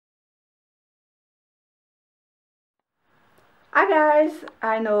Hi guys,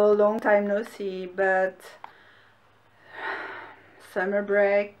 I know long time no see, but summer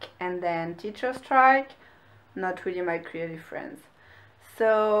break and then teacher strike, not really my creative friends.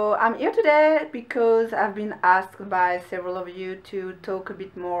 So I'm here today because I've been asked by several of you to talk a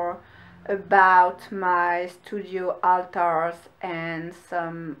bit more about my studio altars and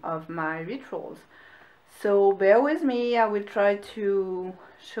some of my rituals. So bear with me, I will try to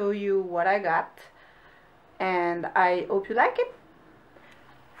show you what I got and I hope you like it.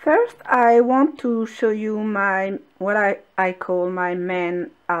 First, I want to show you my what I call my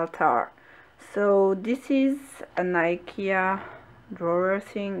main altar. So this is an IKEA drawer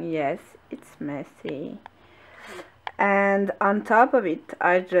thing. Yes, it's messy. And on top of it,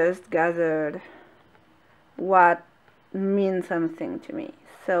 I just gathered what means something to me.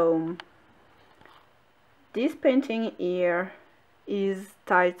 So this painting here is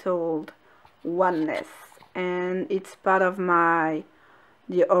titled Oneness, and it's part of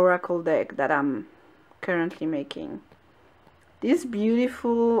the oracle deck that I'm currently making. This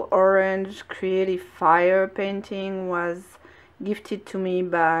beautiful orange creative fire painting was gifted to me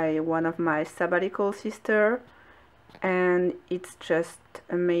by one of my sabbatical sisters, and it's just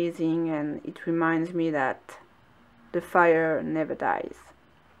amazing, and it reminds me that the fire never dies.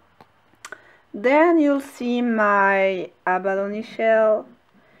 Then you'll see my abalone shell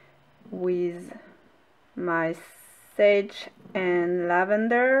with my sage and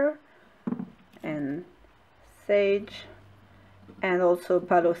lavender and sage, and also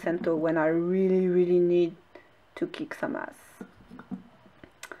Palo Santo when I really need to kick some ass.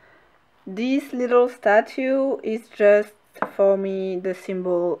 This little statue is just for me the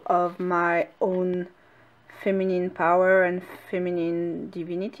symbol of my own feminine power and feminine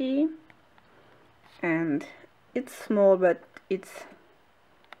divinity, and it's small but it's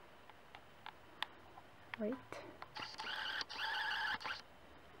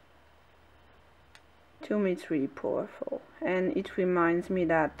to me it's really powerful, and it reminds me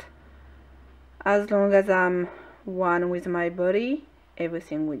that as long as I'm one with my body,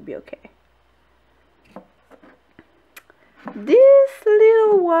 everything will be okay. This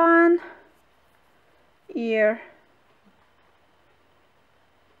little one here,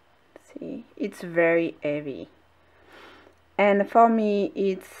 see, it's very heavy, and for me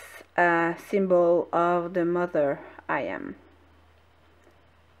it's a symbol of the mother I am.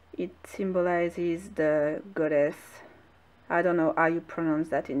 It symbolizes the goddess, I don't know how you pronounce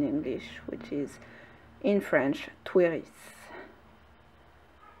that in English, which is in French Tuiris.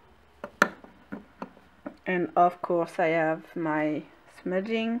 And of course I have my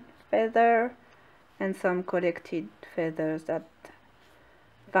smudging feather and some collected feathers that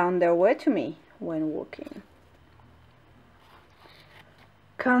found their way to me when walking.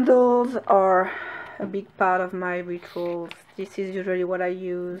 Candles are a big part of my rituals. This is usually what I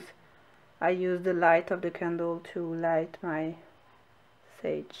use. I use the light of the candle to light my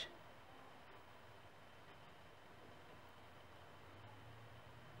sage.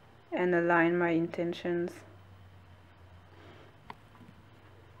 And align my intentions.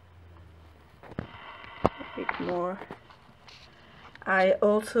 A bit more. I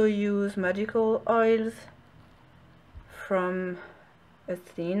also use magical oils from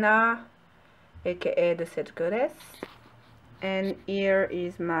Athena, aka the Sage Goddess. And here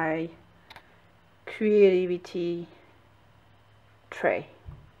is my creativity tray.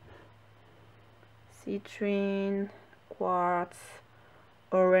 Citrine, quartz,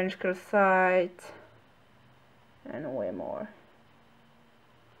 orange calcite, and way more.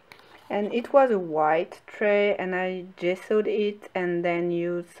 And it was a white tray, and I gessoed it and then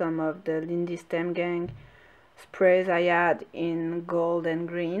used some of the Lindy Stem Gang sprays I had in gold and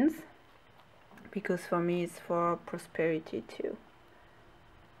greens, because for me it's for prosperity too.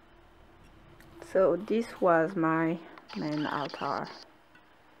 So this was my main altar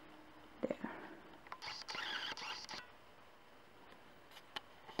there.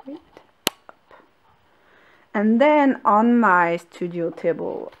 And then on my studio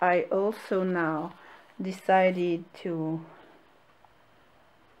table I also now decided to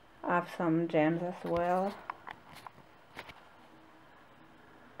have some gems as well.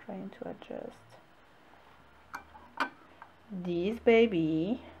 Trying to adjust this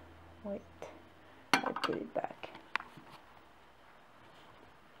baby. Wait, I put it back.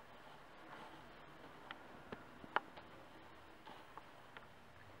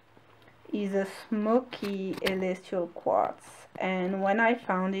 Is a smoky celestial quartz, and when I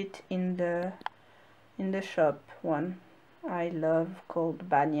found it in the shop, one I love called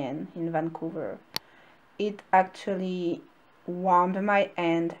Banyan in Vancouver, it actually warmed my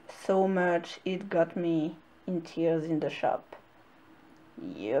hand so much it got me in tears in the shop.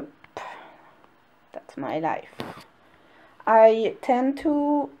 Yep, that's my life. I tend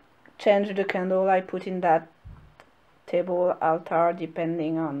to change the candle I put in that table altar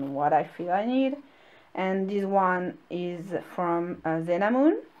depending on what I feel I need. And this one is from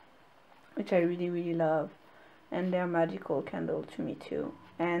Zenamoon, which I really love, and they're magical candle to me too.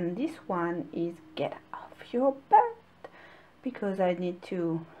 And this one is Get Off Your Butt, because I need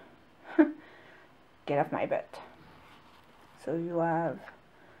to get off my butt. So you have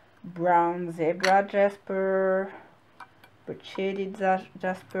brown zebra jasper, shaded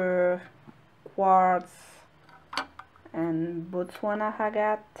jasper, quartz, and Botswana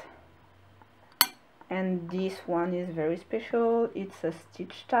agate. And this one is very special. It's a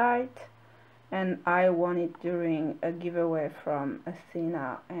stitch tight, and I won it during a giveaway from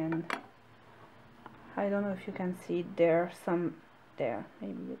Athena, and I don't know if you can see it there,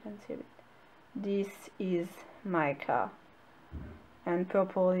 maybe you can see it. This is mica, and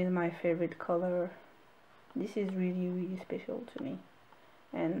purple is my favorite color. This is really special to me.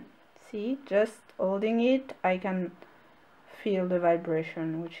 And see, just holding it, I can feel the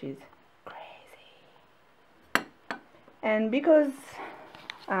vibration, which is crazy. And because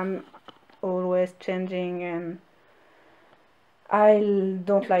I'm always changing and I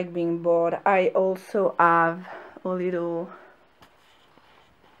don't like being bored, I also have a little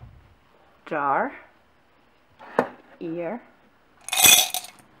jar here.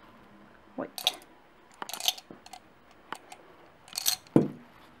 Wait.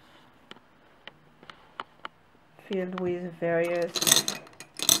 Filled with various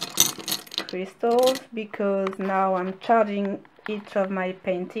crystals, because now I'm charging each of my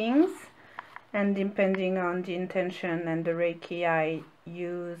paintings, and depending on the intention and the Reiki I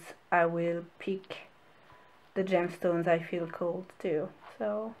use, I will pick the gemstones I feel called to.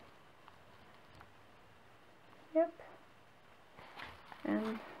 So yep.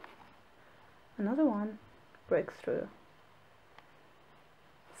 And another one, Breakthrough.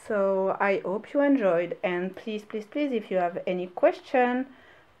 So I hope you enjoyed, and please if you have any question,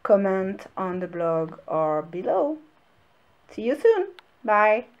 comment on the blog or below. See you soon.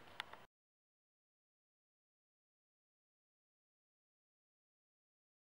 Bye.